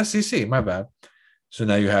 yeah, the SEC. My bad. So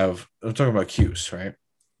now I'm talking about Cuse, right?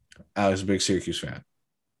 I was a big Syracuse fan.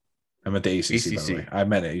 I meant the ACC, by the way. I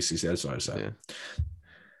meant ACC. That's what I said.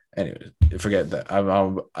 Anyway, forget that.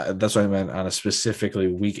 That's what I meant on a specifically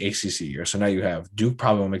weak ACC year. So now you have Duke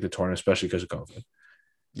probably won't make the tournament, especially because of COVID.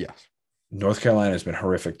 Yes. North Carolina has been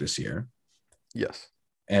horrific this year. Yes.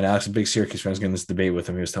 And Alex, a big Syracuse fan, was getting this debate with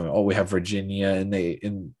him. He was telling me, "Oh, we have Virginia," and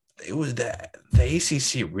it was that the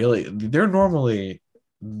ACC really, they're normally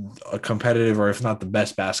a competitive, or if not the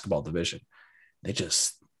best basketball division.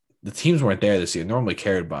 The teams weren't there this year. Normally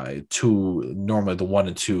carried by normally the 1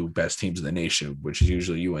 and 2 best teams in the nation, which is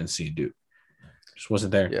usually UNC and Duke. Just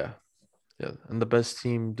wasn't there. Yeah. Yeah. And the best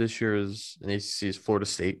team this year is in ACC is Florida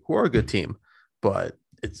State, who are a good team, but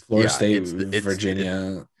it's Florida State,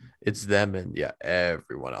 Virginia. It's them and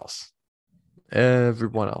everyone else.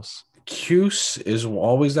 Everyone else. Cuse is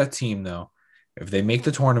always that team, though. If they make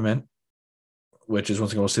the tournament, which is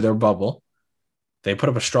once again we'll see their bubble, they put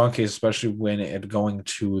up a strong case, especially when it going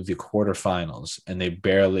to the quarterfinals, and they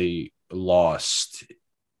barely lost.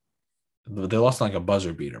 They lost like a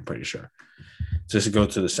buzzer beater, I'm pretty sure, just to go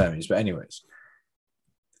to the semis. But anyways,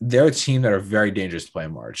 they're a team that are very dangerous to play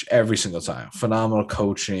in March every single time. Phenomenal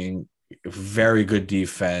coaching, very good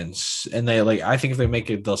defense, and I think if they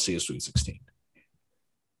make it, they'll see a Sweet 16.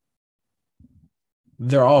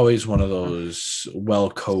 They're always one of those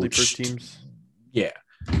well-coached teams. Yeah.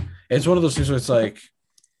 It's one of those things where it's like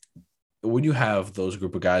when you have those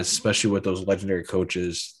group of guys, especially with those legendary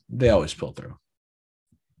coaches, they always pull through.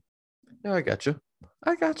 Yeah, I got you.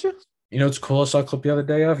 You know, it's cool. I saw a clip the other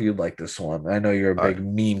day of. You'd like this one. I know you're a big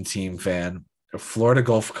meme team fan. Florida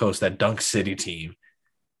Gulf Coast, that Dunk City team.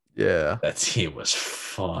 Yeah. That team was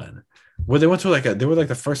fun. Well, they went to they were like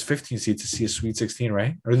the first 15 seed to see a Sweet 16,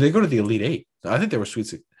 right? Or did they go to the Elite 8? I think they were Sweet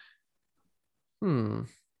 16.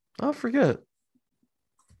 I'll forget.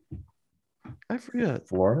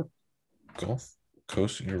 Florida Gulf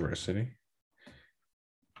Coast University.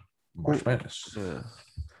 March Madness. Yeah.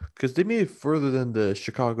 Because they made it further than the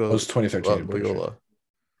Chicago. It was 2013. Loyola.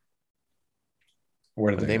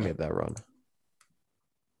 Where did they made that run?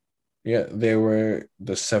 Yeah, they were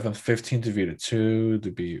the 7th, 15 to beat a 2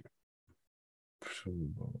 to beat. Blah,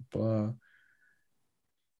 blah, blah.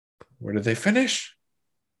 Where did they finish?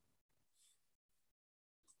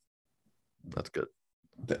 That's good.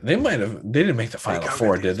 They might have. They didn't make the Final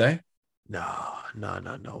Four, did they? No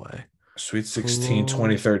way. Sweet 16,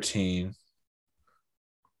 2013.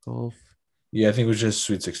 Gulf. Yeah, I think it was just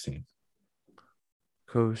Sweet 16.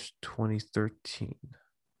 Coast 2013.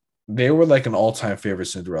 They were like an all-time favorite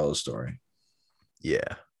Cinderella story.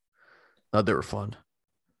 Yeah. They were fun.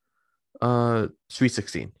 Sweet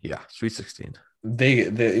 16. Yeah, Sweet 16.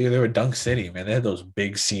 They were Dunk City, man. They had those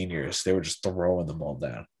big seniors. They were just throwing the ball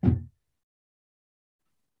down.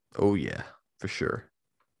 Oh, yeah, for sure.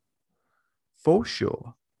 For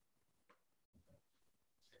sure.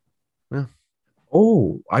 Yeah.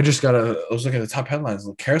 Oh, I was looking at the top headlines.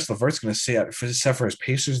 Karis LeVert's going to say set for his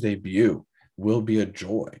Pacers debut will be a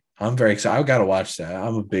joy. I'm very excited. I got to watch that.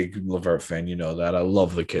 I'm a big LeVert fan. You know that. I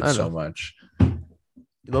love the kid so much. You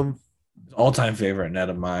love him? All-time favorite, net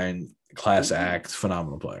of mine. Class act,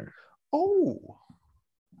 phenomenal player. Oh.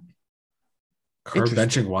 Kerr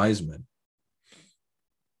benching Wiseman.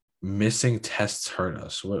 Missing tests hurt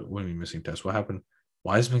us. What do you mean missing tests? What happened?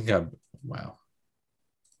 Wiseman got wow.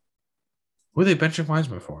 What are they benching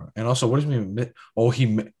Wiseman for? And also, what does he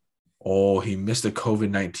mean? He missed a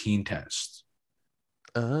COVID-19 test.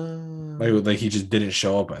 Like he just didn't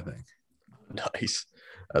show up, I think. Nice.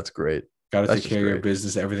 That's great. Got to take care of your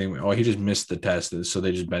business, everything. Oh, he just missed the test, so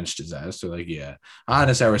they just benched his ass. So like, yeah,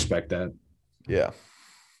 honest, I respect that. Yeah.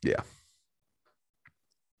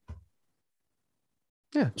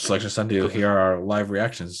 Selection Sunday, you'll hear our live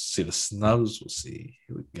reactions. See the snubs. We'll see.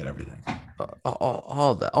 We get everything.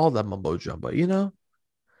 All that mumbo jumbo. You know,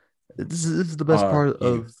 this is the best part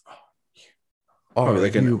of. Probably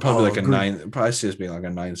like a 9. Probably see us being like a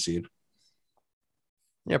 9 seed.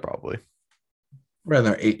 Yeah, probably.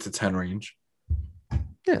 Rather 8 to 10 range.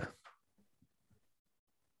 Yeah.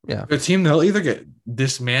 A team they'll either get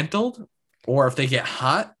dismantled, or if they get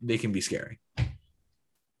hot, they can be scary.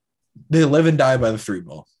 They live and die by the 3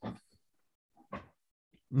 ball.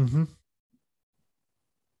 Mm-hmm.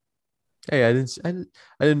 Hey, I didn't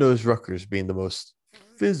notice Rutgers being the most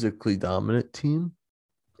physically dominant team.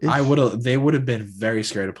 They would have been very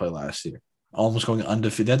scared to play last year. Almost going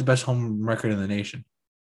undefeated. They had the best home record in the nation.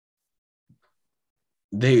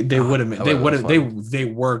 They would have they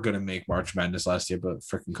were gonna make March Madness last year, but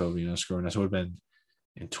freaking COVID, screwing us. It would have been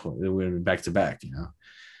it would have been back to back,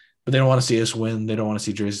 But they don't want to see us win. They don't want to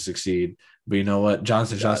see Jersey succeed. But you know what?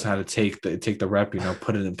 Johnson had to take the rep.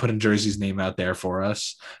 Put in Jersey's name out there for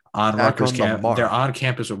us on Rutgers camp. They're on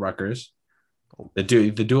campus with Rutgers. The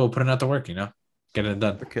duo putting out the work. Getting it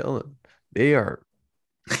done. They're killing. They are.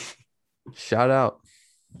 Shout out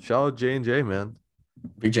J&J, man.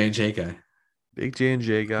 Big J&J guy. Big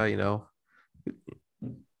J&J guy, you know.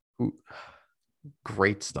 Who,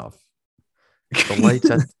 great stuff. The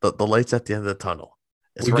lights at the end of the tunnel.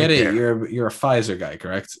 It's We right get it. there. You're a Pfizer guy,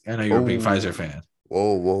 correct? I know you're a big Pfizer fan.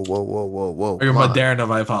 Whoa. Or you're Come on. Moderna.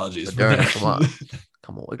 My apologies. Moderna, come on.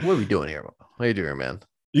 Come on. Like, what are we doing here? What are you doing, man?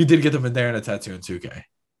 You did get the Moderna tattoo in 2K.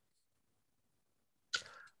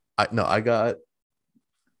 I got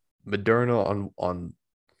Moderna on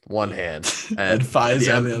one hand And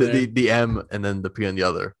Pfizer on the other. the M and then the P on the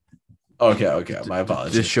other. Okay. My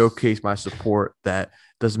apologies. Just showcase my support that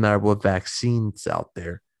doesn't matter what vaccine's out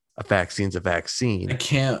there. A vaccine's a vaccine. I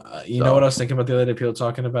can't. You know what I was thinking about the other day? People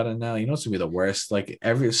talking about it now. You know what's gonna be the worst? Like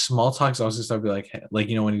every small talks, I was just start be like,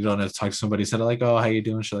 you know, when you don't have to talk to somebody, instead of like, oh, how you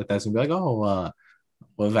doing, shit like that, it's gonna be like, oh,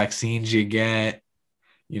 what vaccines you get?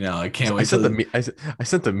 You know, I can't wait. I sent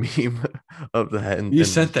the meme of that. You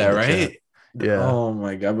sent that, right? Yeah. Oh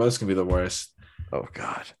my god, but that's gonna be the worst. Oh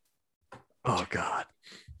god.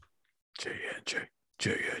 J.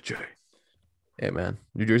 Hey man,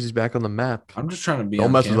 New Jersey's back on the map. I'm just trying to be Don't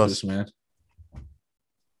on mess campus, with us, man.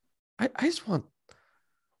 I just want.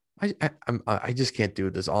 I just can't do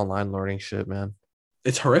this online learning shit, man.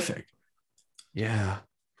 It's horrific. Yeah.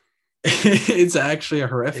 It's actually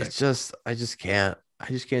horrific. It's just I just can't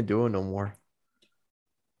do it no more.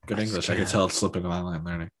 Good English. I can tell it's slipping on online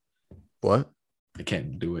learning. What? I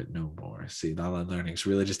can't do it no more. See, online learning is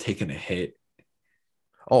really just taking a hit.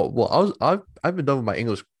 Oh well, I've been done with my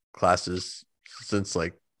English classes since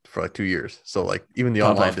for 2 years. So even the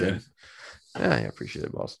online did. Yeah, I appreciate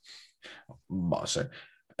it, boss. Sir.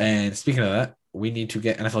 And speaking of that, we need to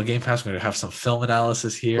get NFL Game Pass. We're going to have some film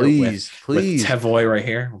analysis here. Please. With Tevoy right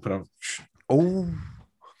here. We'll put on. Oh,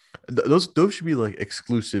 those should be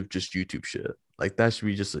exclusive, just YouTube shit. That should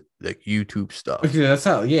be just like YouTube stuff. Okay, that's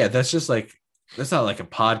not. Yeah, that's just that's not like a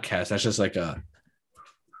podcast. That's just like a.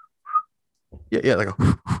 Yeah, like a.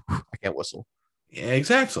 I can't whistle. Yeah,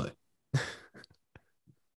 exactly.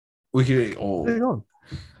 We could. Oh, there you go.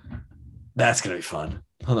 That's gonna be fun.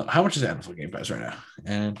 Hold on. How much is NFL Game Pass right now?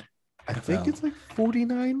 And I think it's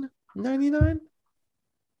 $49.99,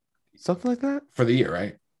 something like that for the year,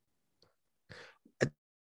 right?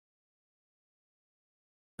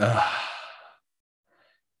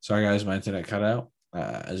 Sorry, guys, my internet cut out.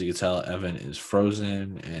 As you can tell, Evan is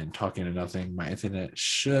frozen and talking to nothing. My internet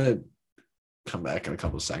should come back in a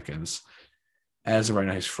couple of seconds. As of right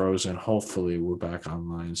now, he's frozen. Hopefully, we're back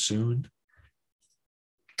online soon.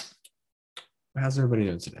 How's everybody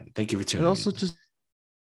doing today? Thank you for tuning in. And also just,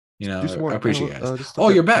 I appreciate you guys.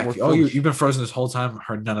 You're back. Oh, you've been frozen this whole time.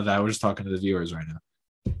 Heard none of that. We're just talking to the viewers right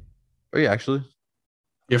now. Oh, yeah, actually.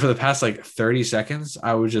 Yeah, for the past 30 seconds,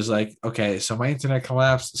 I was just like, okay, so my internet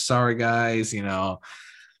collapsed. Sorry, guys.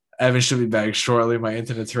 Evan should be back shortly. My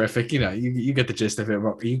internet's terrific. You get the gist of it.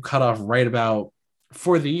 But you cut off right about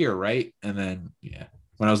for the year, right? And then, yeah,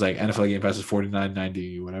 when I was like, NFL Game Pass is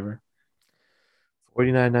 $49.90, whatever.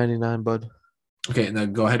 $49.99, bud. Okay, now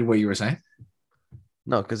go ahead with what you were saying.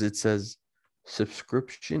 No, because it says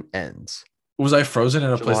subscription ends. Was I frozen in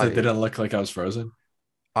a July place that didn't look like I was frozen?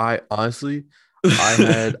 I honestly,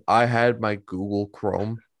 I had my Google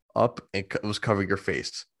Chrome up and it was covering your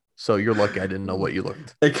face. So you're lucky I didn't know what you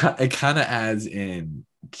looked. It kind of adds in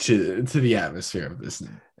to the atmosphere of this.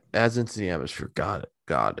 Adds into the atmosphere. Got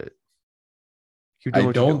it.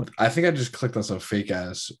 I think I just clicked on some fake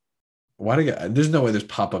ass. There's no way there's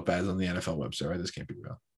pop-up ads on the NFL website, right? This can't be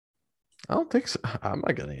real. I don't think so. I'm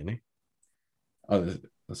not getting any. Oh,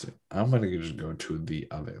 let's see. I'm gonna just go to the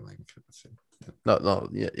other link. Let's see. No,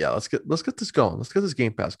 yeah. Let's get this going. Let's get this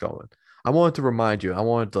Game Pass going. I wanted to remind you. I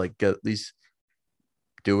wanted to get at least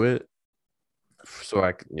do it so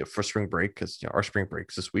I can, for spring break, because our spring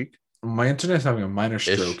break's this week. My internet's having a minor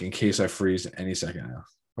stroke in case I freeze any second now.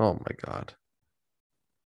 Oh my god,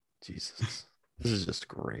 Jesus, this is just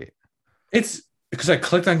great. It's because I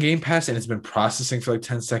clicked on Game Pass and it's been processing for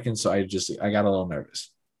 10 seconds, so I got a little nervous.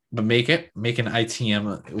 But make an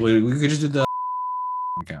ITM. We could just do the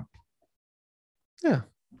account. Yeah,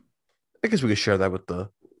 I guess we could share that with the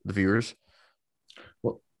viewers.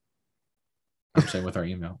 Well, I'm saying with our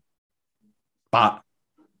email. Bot.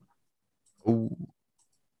 Ooh.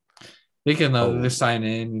 They can just sign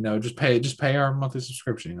in. Just pay our monthly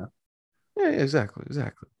subscription. Yeah, exactly.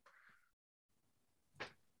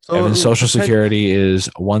 So Evan's social security is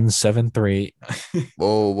 173.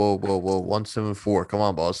 Whoa, 174. Come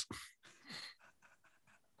on, boss.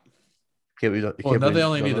 Now they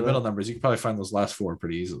only need the middle numbers. You can probably find those last four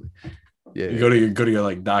pretty easily. Yeah. You go to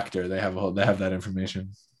your doctor. They have that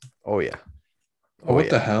information. Oh yeah. Oh, what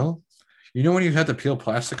the hell? You know when you had to peel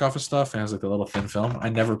plastic off of stuff and it has like a little thin film? I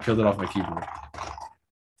never peeled it off my keyboard.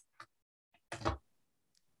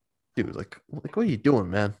 Dude, like what are you doing,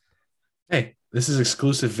 man? Hey, this is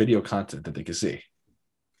exclusive video content that they can see.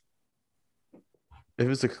 If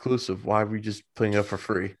it's exclusive, why are we just putting it up for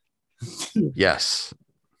free? Yes.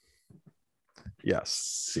 Yes.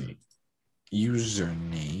 See.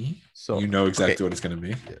 Username. So you know exactly what it's going to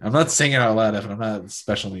be. I'm not saying it out loud if I'm not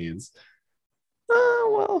special needs.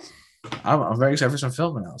 Well, I'm very excited for some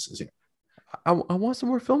film analysis here. I want some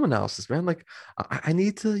more film analysis, man. Like I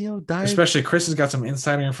need to, dive. Especially Chris has got some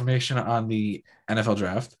insider information on the NFL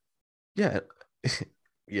draft. Yeah.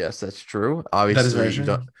 Yes, that's true. Obviously, that is very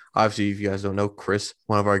true. Obviously, if you guys don't know, Chris,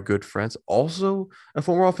 one of our good friends, also a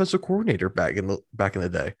former offensive coordinator back in the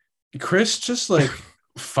day. Chris just like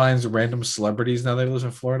finds random celebrities now that he lives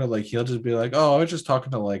in Florida. Like he'll just be like, "Oh, I was just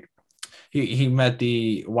talking to like." He met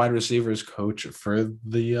the wide receivers coach for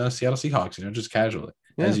the Seattle Seahawks, just casually,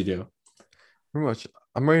 as you do. Pretty much.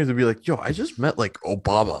 I'm ready to be like, yo, I just met like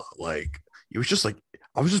Obama. Like, it was just like,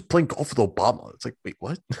 I was just playing golf with Obama. It's like, wait,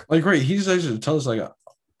 what? Like, right. He's actually tell us like,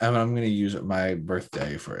 I'm going to use my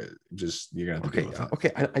birthday for it. Just, you're going to have to deal with that.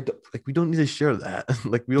 Okay. I don't like, we don't need to share that.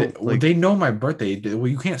 Like, we don't they know my birthday. Well,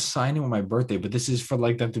 you can't sign in with my birthday, but this is for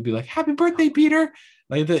like them to be like, happy birthday, Peter.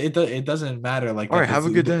 Like it doesn't matter. Like, all right, have a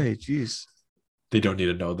good day. Jeez. They don't need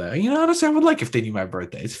to know that. Honestly, I would like if they knew my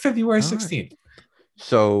birthday. It's February 16th. Right.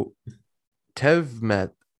 So Tev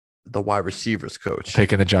met the wide receivers coach.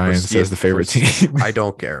 Picking the Giants as the favorite team. I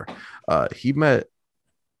don't care. He met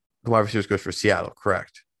the wide receivers coach for Seattle,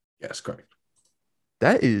 correct? Yes, correct.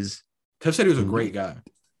 That is... Tev said he was a great guy.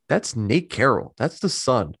 That's Nate Carroll. That's the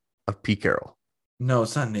son of Pete Carroll. No,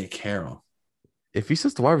 it's not Nate Carroll. If he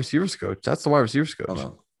says the wide receivers coach, that's the wide receivers coach. Hold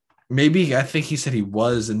on. Maybe I think he said he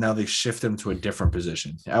was, and now they shift him to a different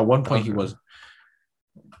position. At one point, he was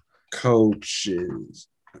coaches.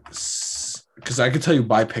 Because I could tell you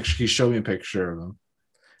by picture. He showed me a picture of him.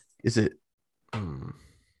 Is it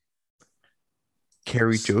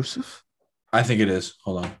Kerry Joseph? I think it is.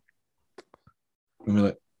 Hold on. Let me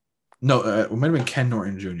look. No, it might have been Ken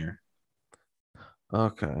Norton Jr.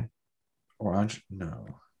 Okay. Orange?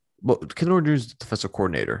 No. Well, Ken Norton is the defensive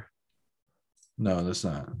coordinator. No, that's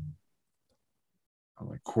not. I'm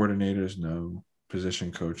like coordinators, no.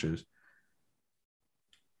 Position coaches.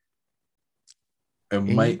 It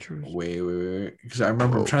might wait. Because I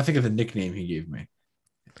remember I'm trying to think of the nickname he gave me.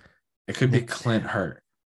 It could be Clint Hurt.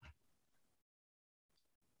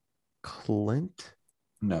 Clint?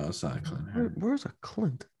 No, it's not Clint Hurt. Where's a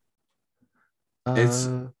Clint?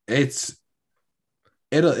 It'll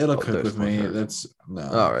cook with me. That's no.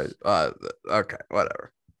 All right. Okay.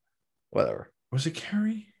 Whatever. Was it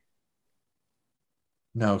Kerry?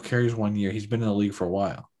 No, Kerry's 1 year. He's been in the league for a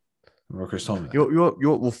while. Chris told me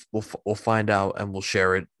that. We'll find out and we'll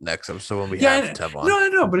share it next episode when we have Tev on. No, I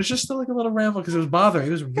know, but it's just still like a little ramble because it was bothering.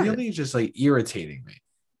 It was really just like irritating me.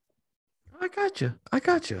 I got you.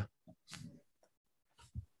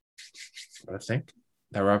 But I think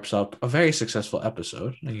that wraps up a very successful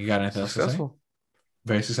episode. You got anything else to say?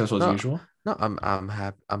 Very successful as usual. No,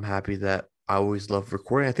 I'm happy that I always love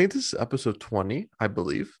recording. I think this is episode 20, I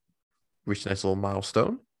believe. Reached a nice little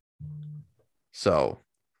milestone. So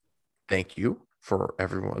thank you for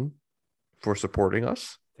everyone for supporting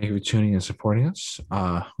us. Thank you for tuning and supporting us.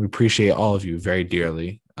 We appreciate all of you very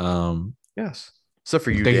dearly. Yes. Except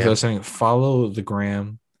for you, thank Dan. you for listening. Follow the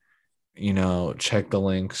gram. Check the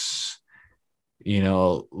links.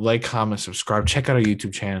 Like, comment, subscribe. Check out our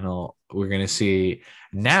YouTube channel. We're going to see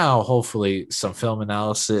now, hopefully, some film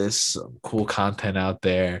analysis, some cool content out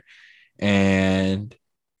there. And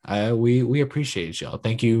we appreciate y'all.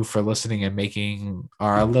 Thank you for listening and making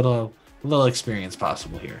our little experience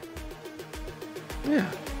possible here. Yeah.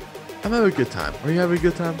 I'm having a good time. Are you having a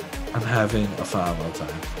good time? I'm having a phenomenal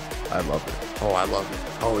time. I love it. Oh, I love it.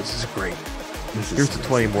 Oh, this is great. Here's to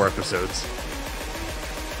 20 more episodes.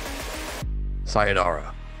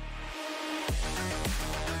 Sayonara.